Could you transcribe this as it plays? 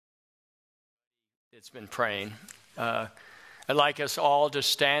It's been praying. I'd like us all to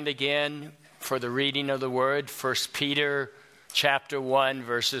stand again for the reading of the word. 1 Peter chapter 1,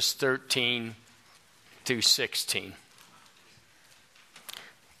 verses 13 through 16.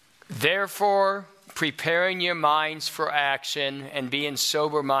 Therefore, preparing your minds for action and being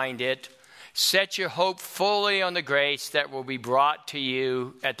sober-minded, set your hope fully on the grace that will be brought to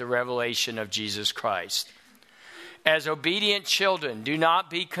you at the revelation of Jesus Christ. As obedient children, do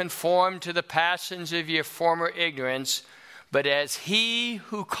not be conformed to the passions of your former ignorance, but as he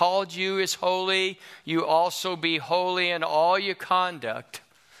who called you is holy, you also be holy in all your conduct,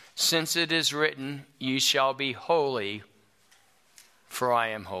 since it is written, you shall be holy, for I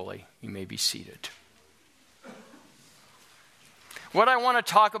am holy. You may be seated. What I want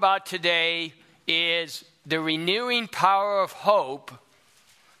to talk about today is the renewing power of hope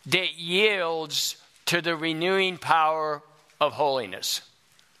that yields to the renewing power of holiness.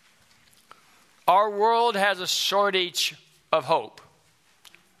 Our world has a shortage of hope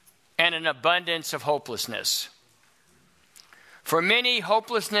and an abundance of hopelessness. For many,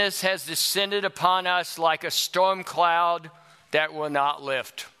 hopelessness has descended upon us like a storm cloud that will not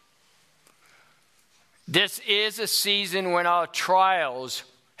lift. This is a season when our trials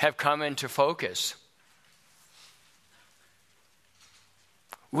have come into focus.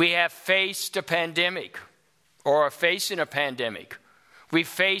 We have faced a pandemic, or are facing a pandemic. We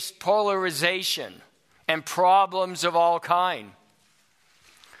faced polarization and problems of all kinds.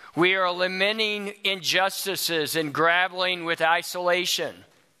 We are lamenting injustices and grappling with isolation.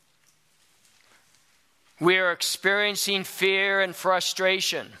 We are experiencing fear and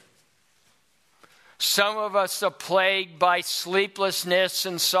frustration. Some of us are plagued by sleeplessness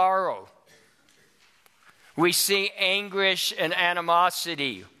and sorrow. We see anguish and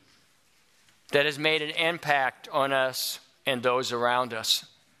animosity that has made an impact on us and those around us.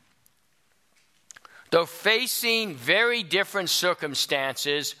 Though facing very different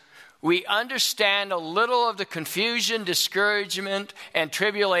circumstances, we understand a little of the confusion, discouragement, and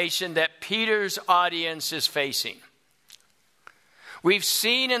tribulation that Peter's audience is facing. We've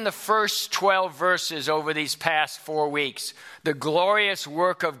seen in the first 12 verses over these past 4 weeks the glorious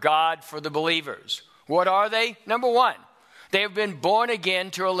work of God for the believers. What are they? Number one, they have been born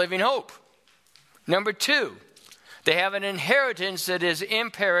again to a living hope. Number two, they have an inheritance that is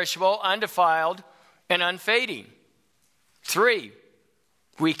imperishable, undefiled, and unfading. 3,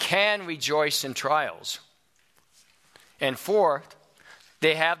 we can rejoice in trials. And 4,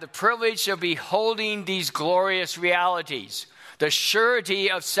 they have the privilege of beholding these glorious realities, the surety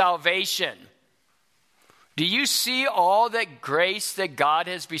of salvation. Do you see all that grace that God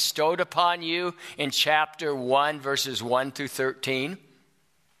has bestowed upon you in chapter 1, verses 1 through 13?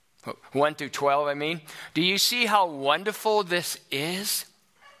 1 through 12, I mean. Do you see how wonderful this is?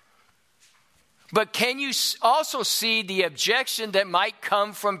 But can you also see the objection that might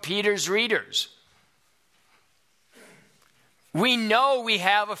come from Peter's readers? We know we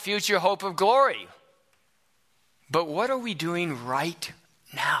have a future hope of glory. But what are we doing right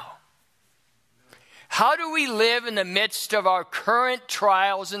now? How do we live in the midst of our current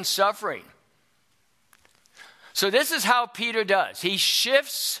trials and suffering? So this is how Peter does. He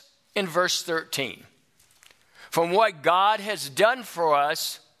shifts in verse 13 from what God has done for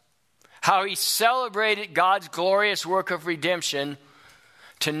us, how he celebrated God's glorious work of redemption,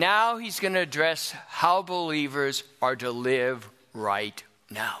 to now he's going to address how believers are to live right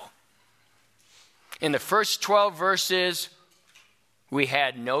now. In the first 12 verses, we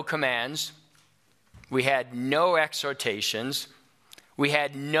had no commands. We had no exhortations. We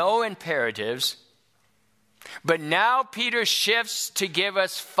had no imperatives. But now Peter shifts to give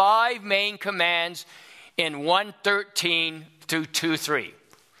us 5 main commands in 1:13 through 2:3.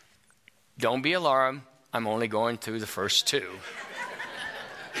 Don't be alarmed. I'm only going through the first 2.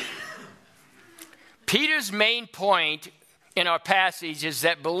 Peter's main point in our passage is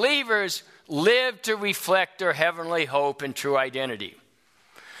that believers live to reflect their heavenly hope and true identity.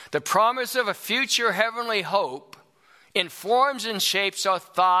 The promise of a future heavenly hope informs and shapes our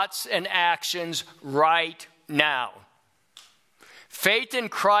thoughts and actions right now. Faith in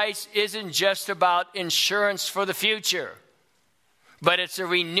Christ isn't just about insurance for the future, but it's a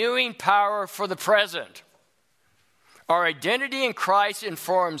renewing power for the present. Our identity in Christ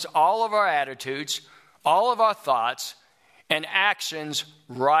informs all of our attitudes, all of our thoughts, and actions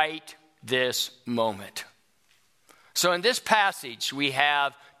right this moment. So in this passage, we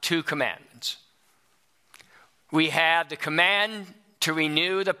have 2 commandments. We have the command to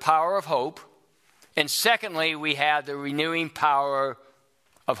renew the power of hope. And secondly, we have the renewing power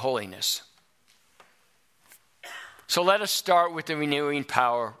of holiness. So let us start with the renewing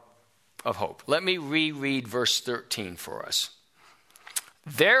power of hope. Let me reread verse 13 for us.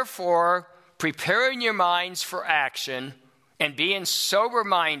 Therefore, preparing your minds for action and being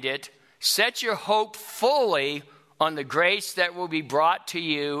sober-minded, set your hope fully on the grace that will be brought to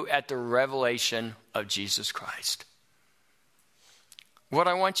you at the revelation of Jesus Christ. What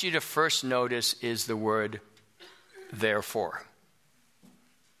I want you to first notice is the word therefore.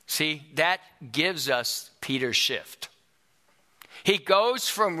 See, that gives us Peter's shift. He goes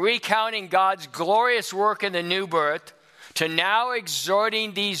from recounting God's glorious work in the new birth to now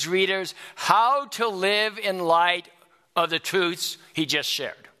exhorting these readers how to live in light of the truths he just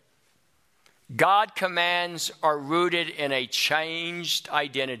shared. God's commands are rooted in a changed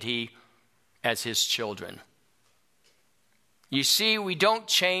identity as his children. You see, we don't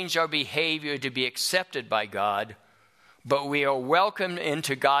change our behavior to be accepted by God, but we are welcomed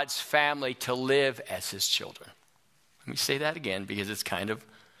into God's family to live as his children. Let me say that again because it's kind of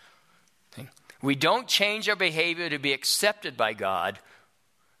thing. We don't change our behavior to be accepted by God,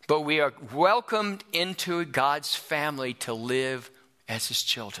 but we are welcomed into God's family to live as his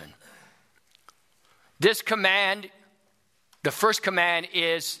children. This command, the first command,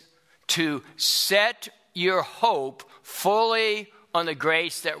 is to set your hope fully on the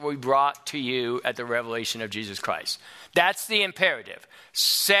grace that we brought to you at the revelation of Jesus Christ. That's the imperative.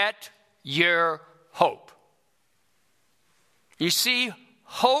 Set your hope. You see,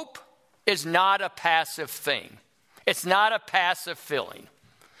 hope is not a passive thing. It's not a passive feeling,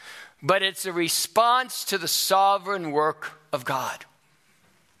 but it's a response to the sovereign work of God.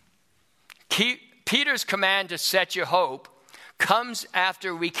 Peter's command to set your hope comes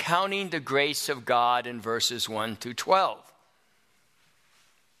after recounting the grace of God in verses 1 through 12.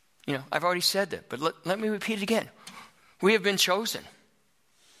 You know, I've already said that, but let me repeat it again. We have been chosen.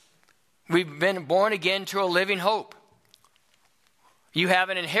 We've been born again to a living hope. You have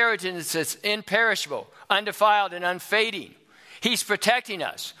an inheritance that's imperishable, undefiled, and unfading. He's protecting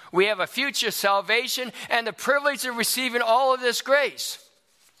us. We have a future salvation and the privilege of receiving all of this grace.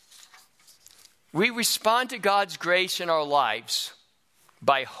 We respond to God's grace in our lives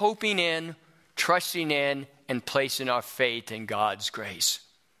by hoping in, trusting in, and placing our faith in God's grace.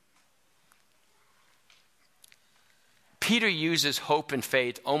 Peter uses hope and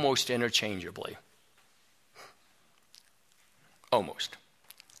faith almost interchangeably. Almost.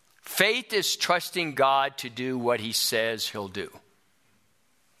 Faith is trusting God to do what he says he'll do.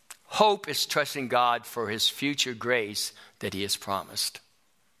 Hope is trusting God for his future grace that he has promised.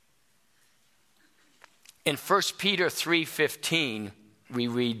 In 1 Peter 3:15, we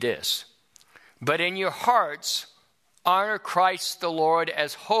read this. But in your hearts, honor Christ the Lord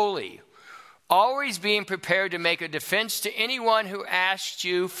as holy, always being prepared to make a defense to anyone who asks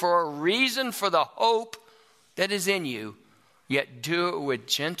you for a reason for the hope that is in you, yet do it with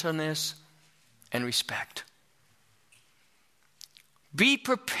gentleness and respect. Be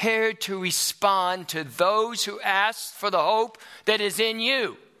prepared to respond to those who ask for the hope that is in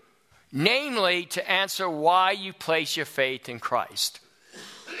you, namely to answer why you place your faith in Christ.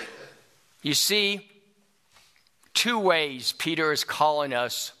 You see, two ways Peter is calling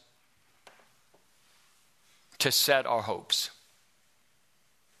us to set our hopes.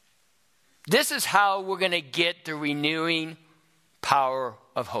 This is how we're going to get the renewing power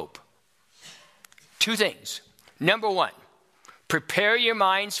of hope. Two things. Number one, prepare your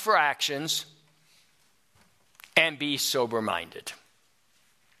minds for actions and be sober-minded.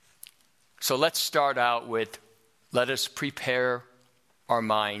 So let's start out with, let us prepare our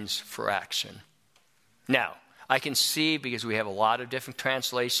minds for action. Now, I can see, because we have a lot of different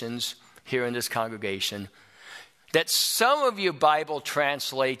translations here in this congregation, that some of your Bible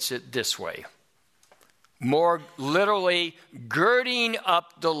translates it this way. More literally, girding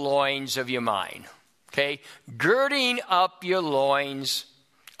up the loins of your mind. Okay? Girding up your loins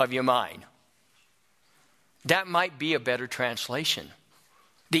of your mind. That might be a better translation.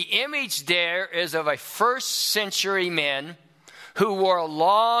 The image there is of a first century men who wore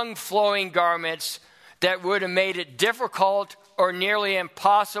long flowing garments that would have made it difficult or nearly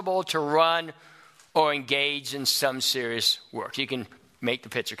impossible to run or engage in some serious work. You can make the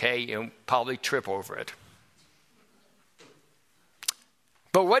picture, okay? You'll probably trip over it.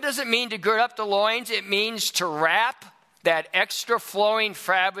 But what does it mean to gird up the loins? It means to wrap that extra flowing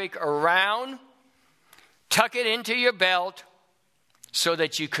fabric around, tuck it into your belt so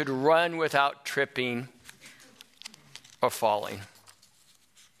that you could run without tripping or falling.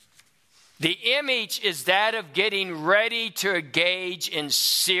 The image is that of getting ready to engage in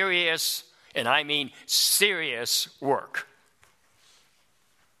serious, and I mean serious work.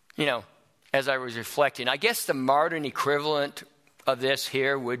 You know, as I was reflecting, I guess the modern equivalent of this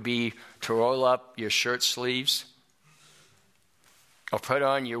here would be to roll up your shirt sleeves or put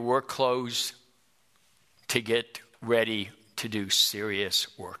on your work clothes to get ready to do serious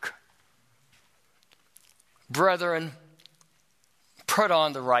work. Brethren, put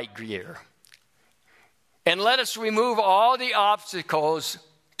on the right gear. And let us remove all the obstacles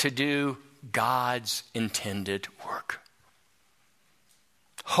to do God's intended work.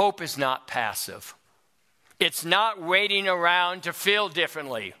 Hope is not passive. It's not waiting around to feel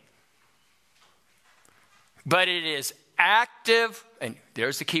differently. But it is active, and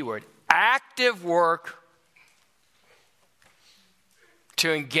there's the key word, active work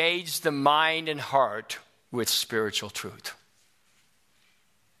to engage the mind and heart with spiritual truth.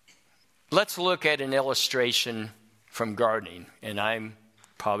 Let's look at an illustration from gardening, and I'm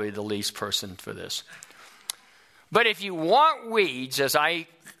probably the least person for this. But if you want weeds, as I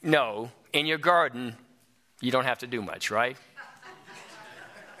know, in your garden, you don't have to do much, right?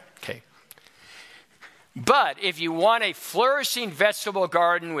 Okay. But if you want a flourishing vegetable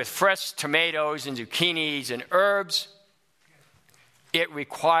garden with fresh tomatoes and zucchinis and herbs, it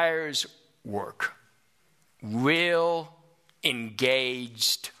requires work. Real,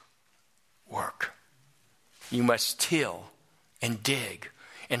 engaged work. You must till and dig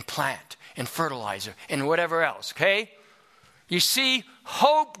and plant and fertilizer and whatever else, okay? You see,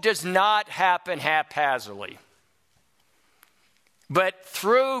 hope does not happen haphazardly, but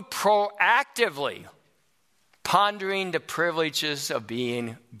through proactively pondering the privileges of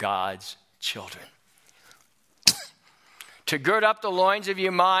being God's children. To gird up the loins of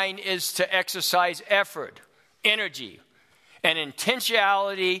your mind is to exercise effort, energy, and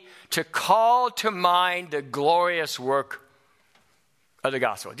intentionality to call to mind the glorious work of the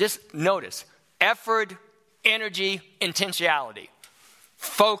gospel. Just notice, effort, energy, intentionality,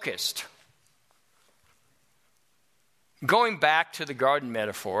 focused. Going back to the garden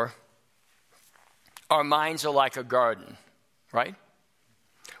metaphor, our minds are like a garden, right?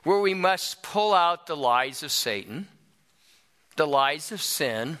 Where we must pull out the lies of Satan, the lies of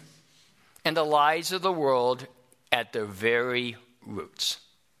sin, and the lies of the world at their very roots.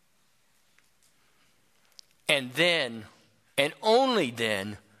 And then, and only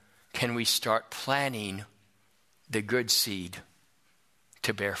then, can we start planting the good seed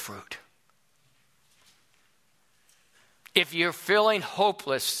to bear fruit. If you're feeling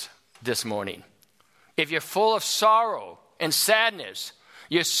hopeless this morning, if you're full of sorrow and sadness,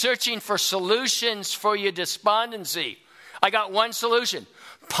 you're searching for solutions for your despondency, I got one solution.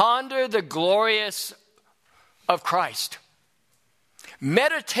 Ponder the glorious of Christ.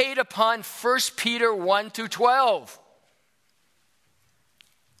 Meditate upon 1 Peter 1 through 12.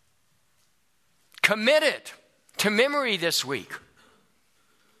 Commit it to memory this week.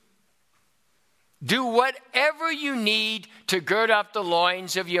 Do whatever you need to gird up the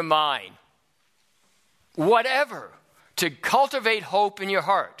loins of your mind. Whatever, to cultivate hope in your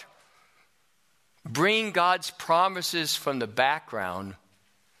heart. Bring God's promises from the background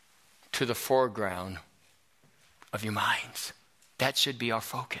to the foreground of your minds. That should be our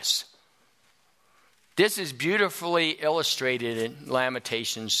focus. This is beautifully illustrated in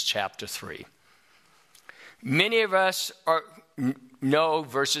Lamentations chapter 3. Many of us know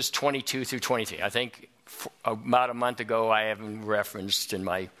verses 22 through 23. I think about a month ago I have them referenced in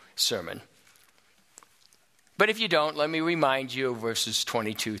my sermon. But if you don't, let me remind you of verses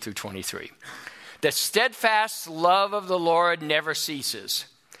 22 through 23. The steadfast love of the Lord never ceases.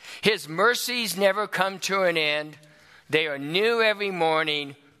 His mercies never come to an end. They are new every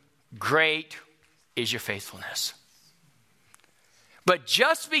morning. Great is your faithfulness. But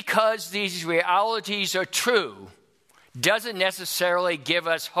just because these realities are true doesn't necessarily give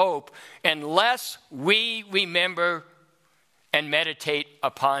us hope unless we remember and meditate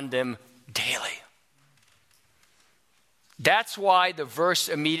upon them daily. That's why the verse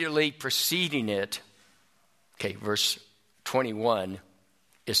immediately preceding it, verse 21,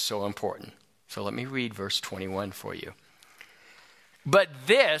 is so important. So let me read verse 21 for you. But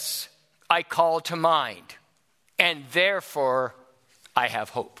this I call to mind, and therefore I have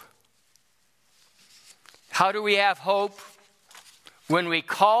hope. How do we have hope? When we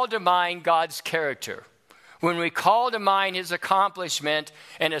call to mind God's character, when we call to mind his accomplishment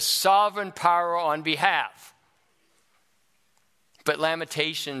and his sovereign power on behalf. But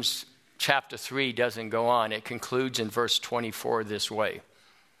Lamentations chapter 3 doesn't go on. It concludes in verse 24 this way.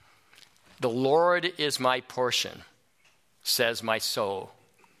 The Lord is my portion, says my soul.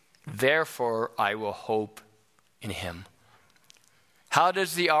 Therefore I will hope in him. How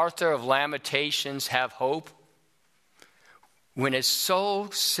does the author of Lamentations have hope? When his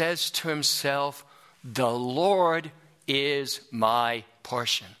soul says to himself, the Lord is my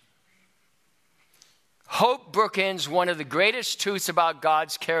portion. Hope bookends one of the greatest truths about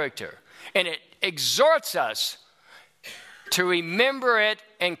God's character, and it exhorts us to remember it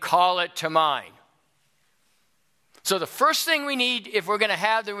and call it to mind. So the first thing we need if we're going to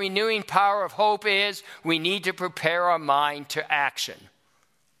have the renewing power of hope is we need to prepare our mind to action.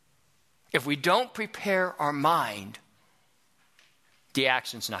 If we don't prepare our mind, the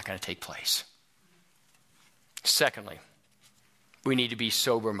action's not going to take place. Secondly, we need to be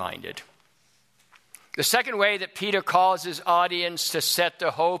sober-minded. The second way that Peter calls his audience to set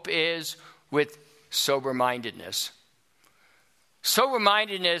their hope is with sober-mindedness.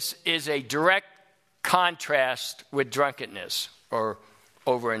 Sober-mindedness is a direct contrast with drunkenness or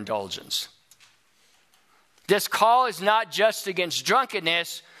overindulgence. This call is not just against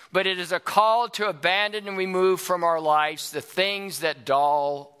drunkenness, but it is a call to abandon and remove from our lives the things that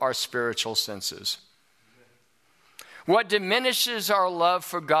dull our spiritual senses. What diminishes our love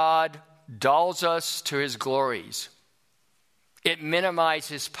for God dulls us to his glories. It minimizes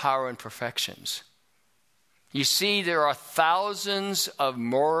his power and perfections. You see, there are thousands of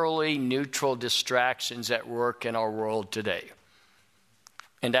morally neutral distractions at work in our world today.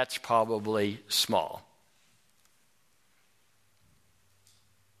 And that's probably small.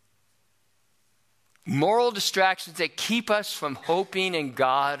 Moral distractions that keep us from hoping in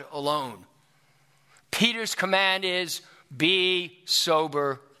God alone. Peter's command is, be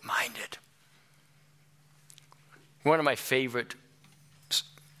sober-minded. One of my favorite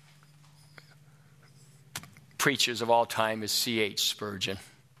preachers of all time is C.H. Spurgeon.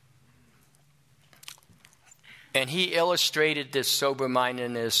 And he illustrated this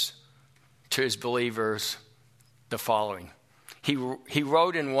sober-mindedness to his believers the following. He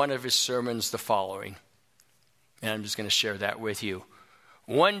wrote in one of his sermons the following, and I'm just going to share that with you.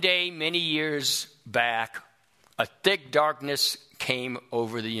 One day, many years back, a thick darkness came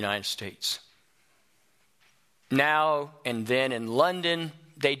over the United States. Now and then in London,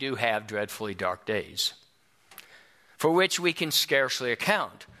 they do have dreadfully dark days, for which we can scarcely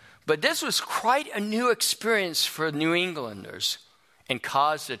account. But this was quite a new experience for New Englanders and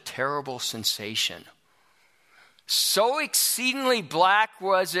caused a terrible sensation. So exceedingly black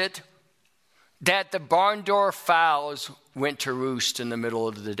was it that the barn door fowls went to roost in the middle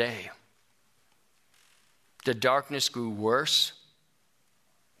of the day. The darkness grew worse,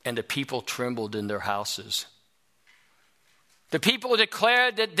 and the people trembled in their houses. The people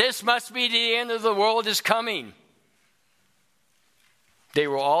declared that this must be the end of the world is coming. They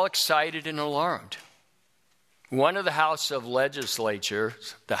were all excited and alarmed. One of the House of Legislature,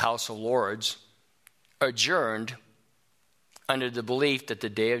 the House of Lords, adjourned under the belief that the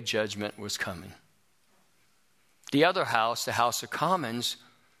day of judgment was coming. The other house, the House of Commons,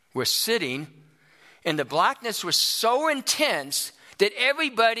 was sitting, and the blackness was so intense that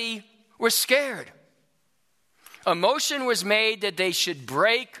everybody was scared. A motion was made that they should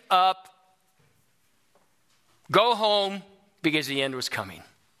break up, go home, because the end was coming.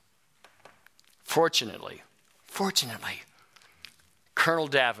 Fortunately, Colonel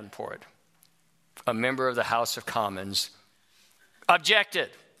Davenport, a member of the House of Commons, objected,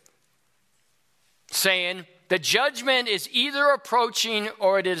 saying, the judgment is either approaching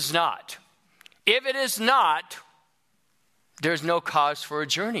or it is not. If it is not, there's no cause for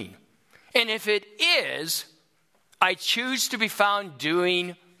adjourning. And if it is, I choose to be found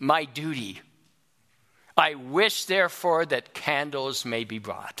doing my duty. I wish, therefore, that candles may be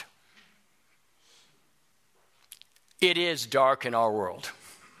brought. It is dark in our world.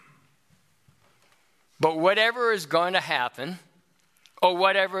 But whatever is going to happen, or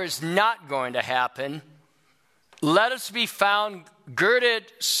whatever is not going to happen, let us be found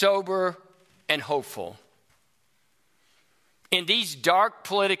girded, sober, and hopeful. In these dark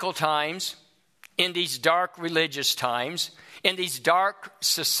political times, in these dark religious times, in these dark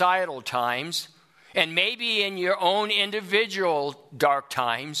societal times, and maybe in your own individual dark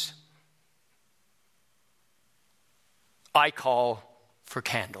times, I call for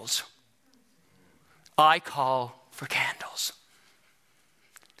candles. I call for candles.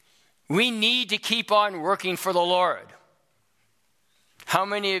 We need to keep on working for the Lord. How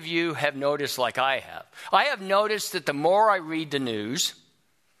many of you have noticed like I have? I have noticed that the more I read the news,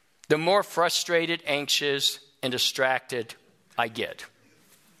 the more frustrated, anxious, and distracted I get.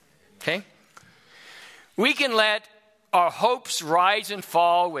 Okay? We can let our hopes rise and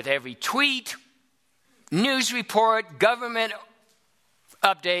fall with every tweet, news report, government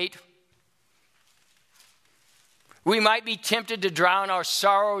update. We might be tempted to drown our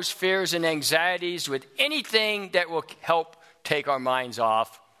sorrows, fears, and anxieties with anything that will help take our minds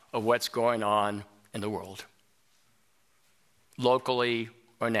off of what's going on in the world. locally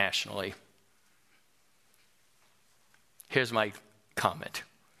or nationally. Here's my comment.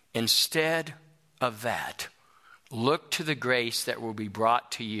 Instead of that, look to the grace that will be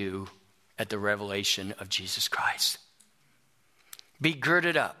brought to you at the revelation of Jesus Christ. Be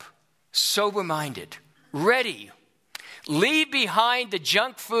girded up, sober-minded, ready. Leave behind the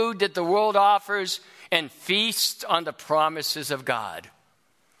junk food that the world offers and feast on the promises of God.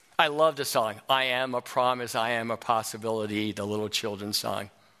 I love the song, I am a promise, I am a possibility, the little children's song,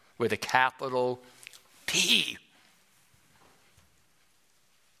 with a capital P.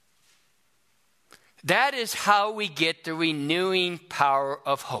 That is how we get the renewing power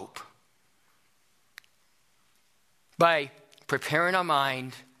of hope. By preparing our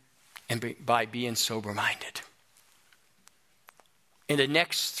mind and by being sober-minded. In the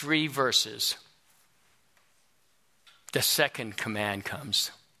next 3 verses, the second command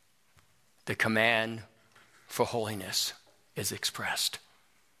comes. The command for holiness is expressed.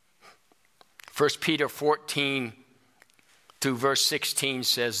 1 Peter 14 through verse 16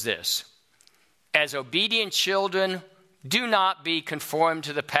 says this. As obedient children, do not be conformed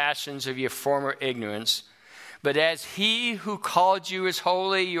to the passions of your former ignorance, but as he who called you is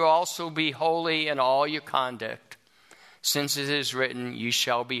holy, you also be holy in all your conduct. Since it is written, you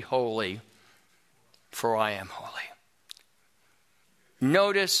shall be holy, for I am holy.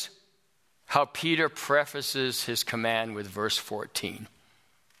 Notice how Peter prefaces his command with verse 14.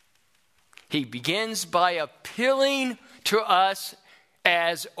 He begins by appealing to us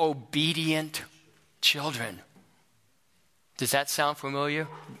as obedient children. Does that sound familiar?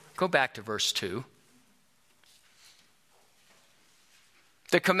 Go back to verse 2.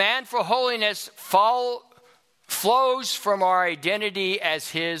 The command for holiness flows from our identity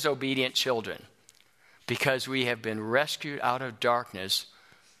as his obedient children, because we have been rescued out of darkness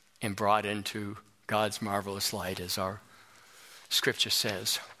and brought into God's marvelous light, as our scripture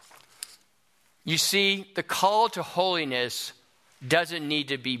says. You see, the call to holiness doesn't need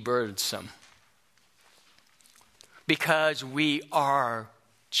to be burdensome, because we are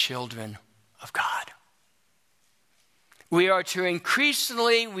children of God. We are to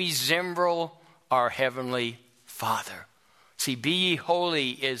increasingly resemble our Heavenly Father. See, be ye holy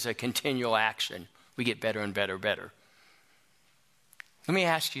is a continual action. We get better and better and better. Let me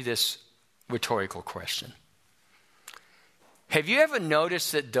ask you this rhetorical question. Have you ever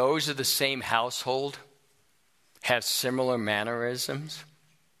noticed that those of the same household have similar mannerisms,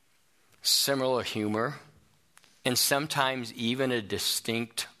 similar humor, and sometimes even a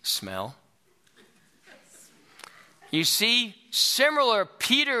distinct smell? You see,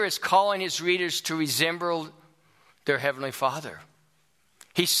 Peter is calling his readers to resemble their Heavenly Father.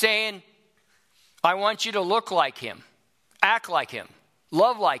 He's saying, I want you to look like him, act like him,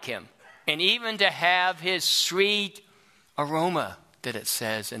 love like him, and even to have his sweet aroma that it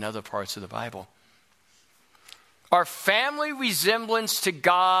says in other parts of the Bible. Our family resemblance to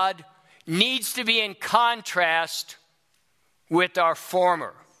God needs to be in contrast with our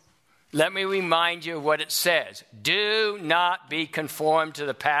former. Let me remind you of what it says. Do not be conformed to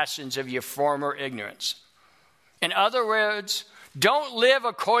the passions of your former ignorance. In other words, don't live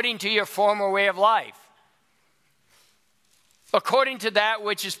according to your former way of life, according to that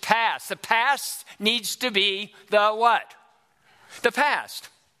which is past. The past needs to be the what? The past.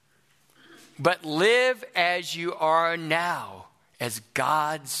 But live as you are now, as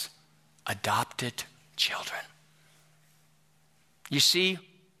God's adopted children. You see,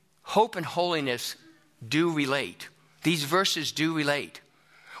 hope and holiness do relate. These verses do relate.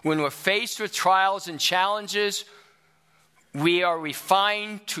 When we're faced with trials and challenges, we are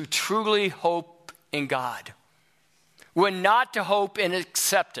refined to truly hope in God. We're not to hope in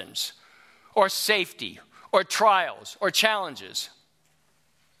acceptance or safety or trials or challenges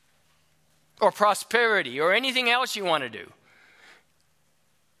or prosperity or anything else you want to do.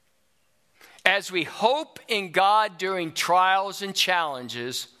 As we hope in God during trials and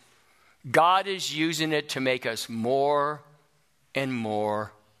challenges, God is using it to make us more and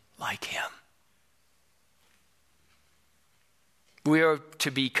more like him. We are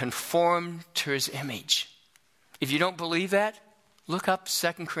to be conformed to his image. If you don't believe that, look up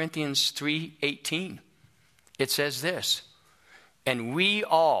 2 Corinthians 3:18. It says this, and we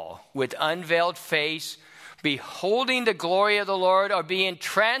all, with unveiled face, beholding the glory of the Lord, are being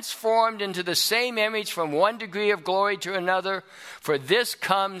transformed into the same image from one degree of glory to another, for this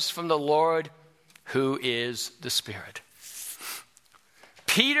comes from the Lord who is the Spirit.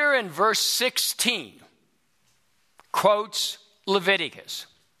 Peter in verse 16 quotes Leviticus,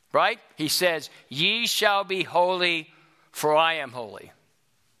 right? He says, ye shall be holy, for I am holy.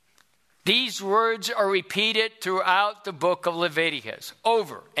 These words are repeated throughout the book of Leviticus,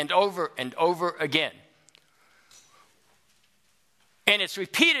 over and over and over again. And it's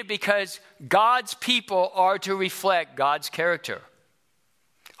repeated because God's people are to reflect God's character.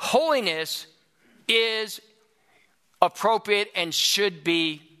 Holiness is appropriate and should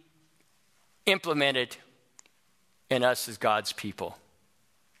be implemented in us as God's people.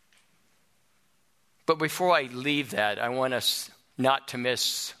 But before I leave that, I want us not to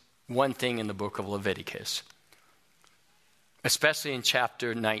miss one thing in the book of Leviticus, especially in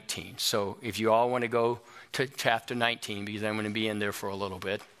chapter 19. So if you all want to go to chapter 19, because I'm going to be in there for a little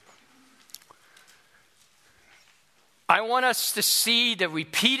bit, I want us to see the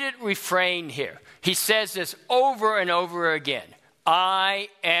repeated refrain here. He says this over and over again. I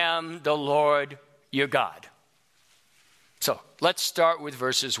am the Lord your God. So let's start with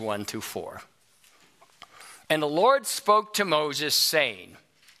verses 1 through 4. And the Lord spoke to Moses, saying,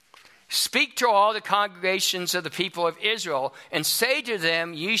 speak to all the congregations of the people of Israel, and say to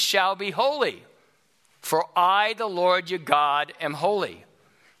them, ye shall be holy, for I, the Lord your God, am holy.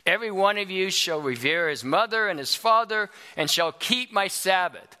 Every one of you shall revere his mother and his father, and shall keep my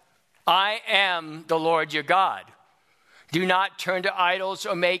Sabbath. I am the Lord your God. Do not turn to idols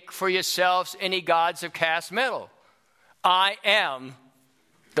or make for yourselves any gods of cast metal. I am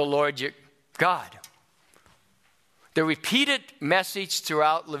the Lord your God. The repeated message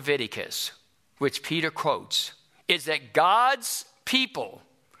throughout Leviticus, which Peter quotes, is that God's people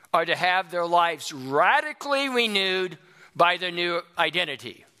are to have their lives radically renewed by their new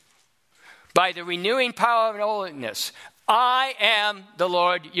identity, by the renewing power of holiness. I am the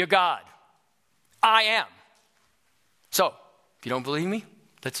Lord your God. I am. So, if you don't believe me,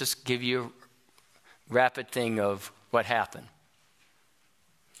 let's just give you a rapid thing of what happened.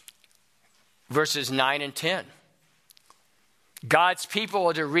 Verses 9 and 10. God's people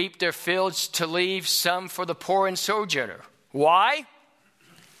are to reap their fields, to leave some for the poor and sojourner. Why?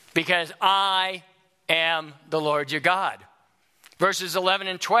 Because I am the Lord your God. Verses 11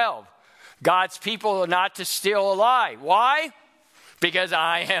 and 12. God's people are not to steal or lie. Why? Because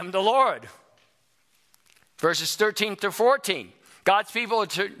I am the Lord. Verses 13 through 14. God's people are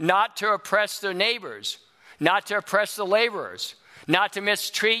not to oppress their neighbors, not to oppress the laborers, not to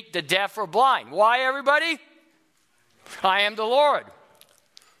mistreat the deaf or blind. Why, everybody? I am the Lord.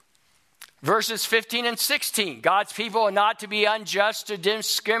 Verses 15 and 16. God's people are not to be unjust or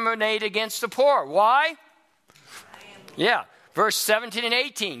discriminate against the poor. Why? Yeah. Verse 17 and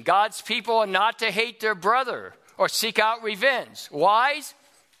 18. God's people are not to hate their brother or seek out revenge. Why?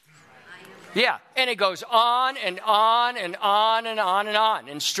 Yeah. And it goes on and on and on and on and on.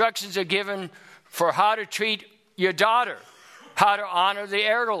 Instructions are given for how to treat your daughter, how to honor the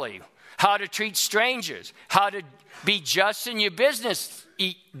elderly, how to treat strangers, how to be just in your business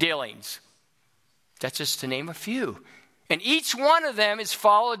dealings. That's just to name a few. And each one of them is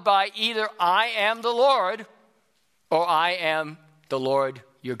followed by either I am the Lord or I am the Lord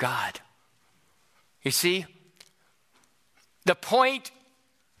your God. You see, the point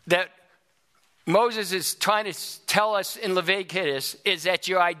that Moses is trying to tell us in Leviticus is that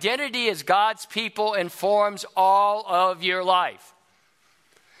your identity as God's people informs all of your life.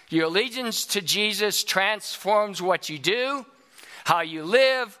 Your allegiance to Jesus transforms what you do, how you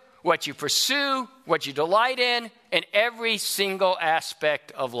live, what you pursue, what you delight in every single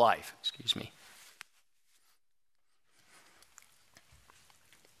aspect of life. Excuse me.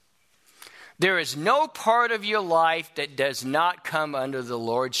 There is no part of your life that does not come under the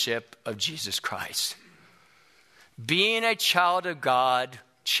lordship of Jesus Christ. Being a child of God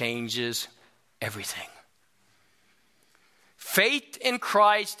changes everything. Faith in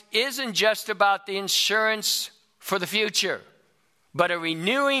Christ isn't just about the insurance for the future, but a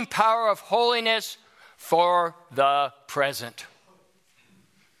renewing power of holiness for the present.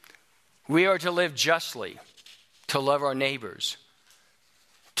 We are to live justly, to love our neighbors,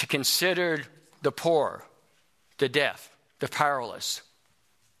 to consider the poor, the deaf, the powerless.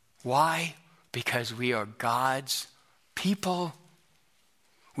 Why? Because we are God's people.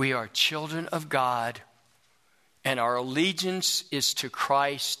 We are children of God. And our allegiance is to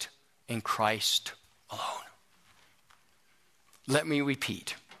Christ and Christ alone. Let me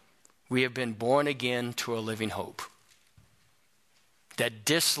repeat. We have been born again to a living hope that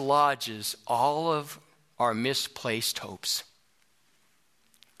dislodges all of our misplaced hopes.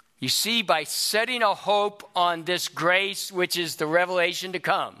 You see, by setting a hope on this grace, which is the revelation to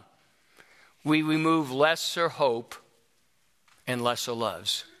come, we remove lesser hope and lesser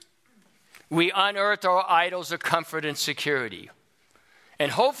loves. We unearth our idols of comfort and security.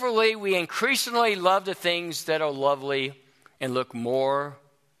 And hopefully we increasingly love the things that are lovely and look more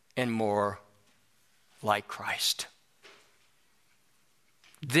and more like Christ.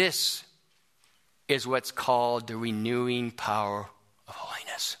 This is what's called the renewing power of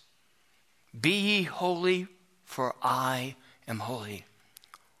holiness. Be ye holy, for I am holy.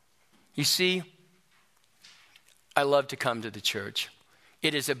 You see, I love to come to the church.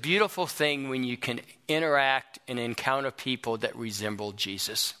 It is a beautiful thing when you can interact and encounter people that resemble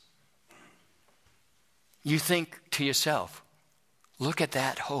Jesus. You think to yourself, look at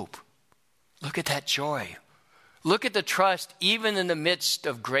that hope. Look at that joy. Look at the trust even in the midst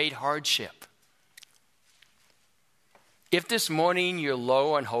of great hardship. If this morning you're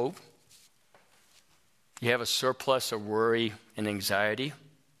low on hope, you have a surplus of worry and anxiety,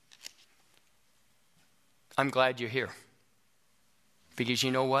 I'm glad you're here. Because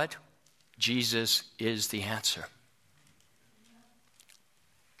you know what? Jesus is the answer.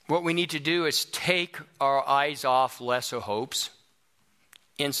 What we need to do is take our eyes off lesser hopes,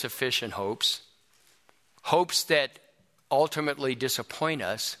 insufficient hopes, hopes that ultimately disappoint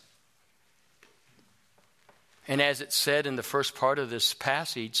us. And as it said in the first part of this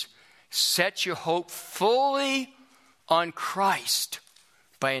passage, set your hope fully on Christ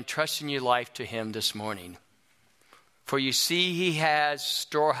by entrusting your life to him this morning. For you see, he has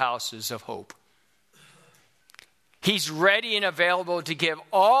storehouses of hope. He's ready and available to give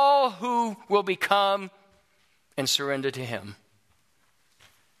all who will become and surrender to him.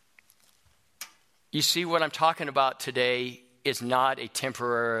 You see, what I'm talking about today is not a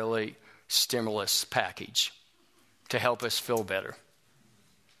temporarily stimulus package to help us feel better.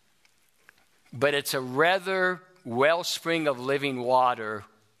 But it's a rather wellspring of living water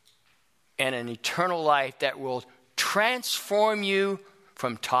and an eternal life that will transform you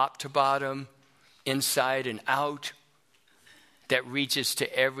from top to bottom, inside and out, that reaches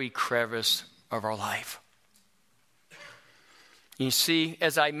to every crevice of our life. You see,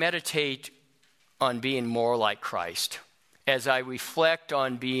 as I meditate on being more like Christ, as I reflect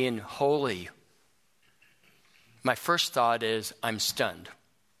on being holy, my first thought is I'm stunned.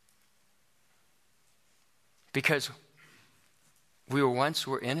 Because we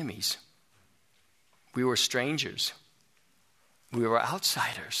were enemies. We were strangers. We were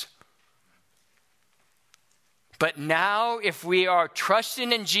outsiders. But now, if we are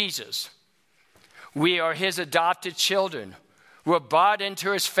trusting in Jesus, we are his adopted children. We're brought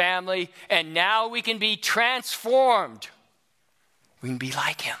into his family, and now we can be transformed. We can be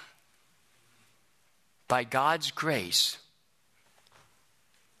like him. By God's grace,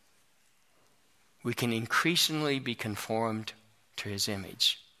 we can increasingly be conformed to his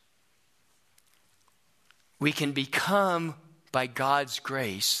image. We can become, by God's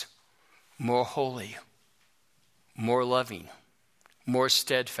grace, more holy, more loving, more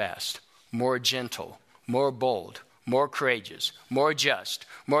steadfast, more gentle, more bold, more courageous, more just,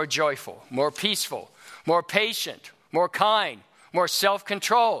 more joyful, more peaceful, more patient, more kind, more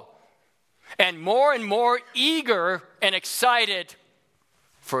self-controlled, and more eager and excited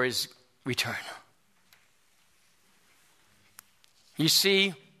for his return. You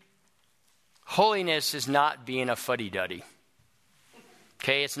see, holiness is not being a fuddy-duddy.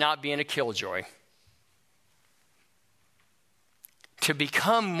 Okay, it's not being a killjoy. To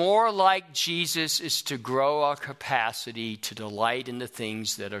become more like Jesus is to grow our capacity to delight in the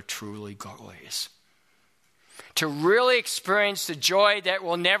things that are truly glorious. To really experience the joy that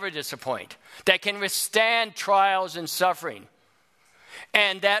will never disappoint, that can withstand trials and suffering,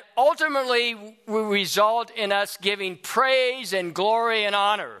 and that ultimately will result in us giving praise and glory and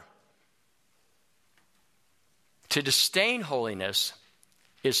honor. To disdain holiness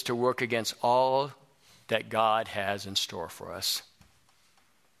is to work against all that God has in store for us.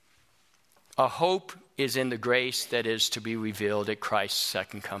 Our hope is in the grace that is to be revealed at Christ's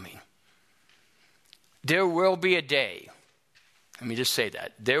second coming. There will be a day, let me just say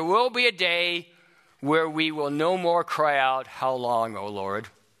that, there will be a day where we will no more cry out, "How long, O Lord?"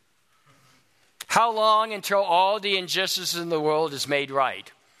 How long until all the injustice in the world is made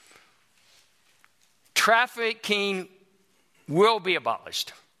right? Trafficking will be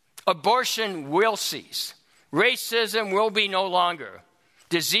abolished. Abortion will cease. Racism will be no longer.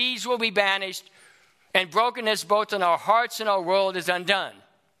 Disease will be banished, and brokenness both in our hearts and our world is undone.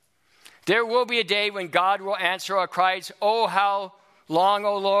 There will be a day when God will answer our cries, "Oh, how long,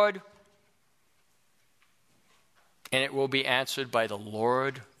 O Lord?" And it will be answered by the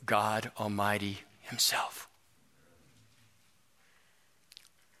Lord God Almighty himself.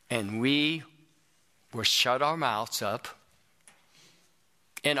 And we will shut our mouths up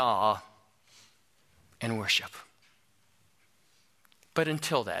in awe and worship. But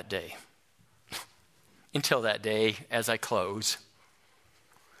until that day, as I close,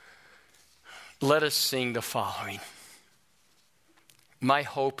 let us sing the following. My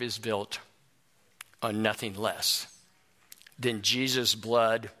hope is built on nothing less than Jesus'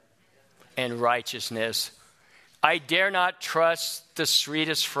 blood and righteousness. I dare not trust the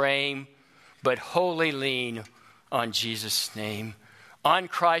sweetest frame, but wholly lean on Jesus' name. On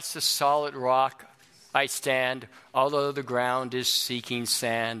Christ the solid rock I stand, although the ground is seeking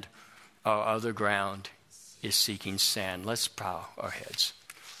sand, our other ground is seeking sand. Let's bow our heads.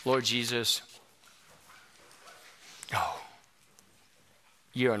 Lord Jesus,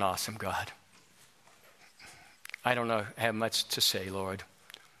 you're an awesome God. I don't have much to say, Lord,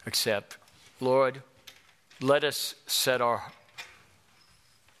 except, Lord, let us set our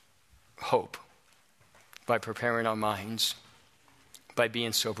hope by preparing our minds, by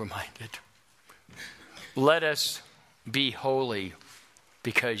being sober-minded. Let us be holy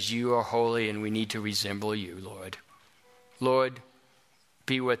because you are holy and we need to resemble you, Lord. Lord,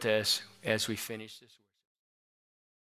 be with us as we finish this.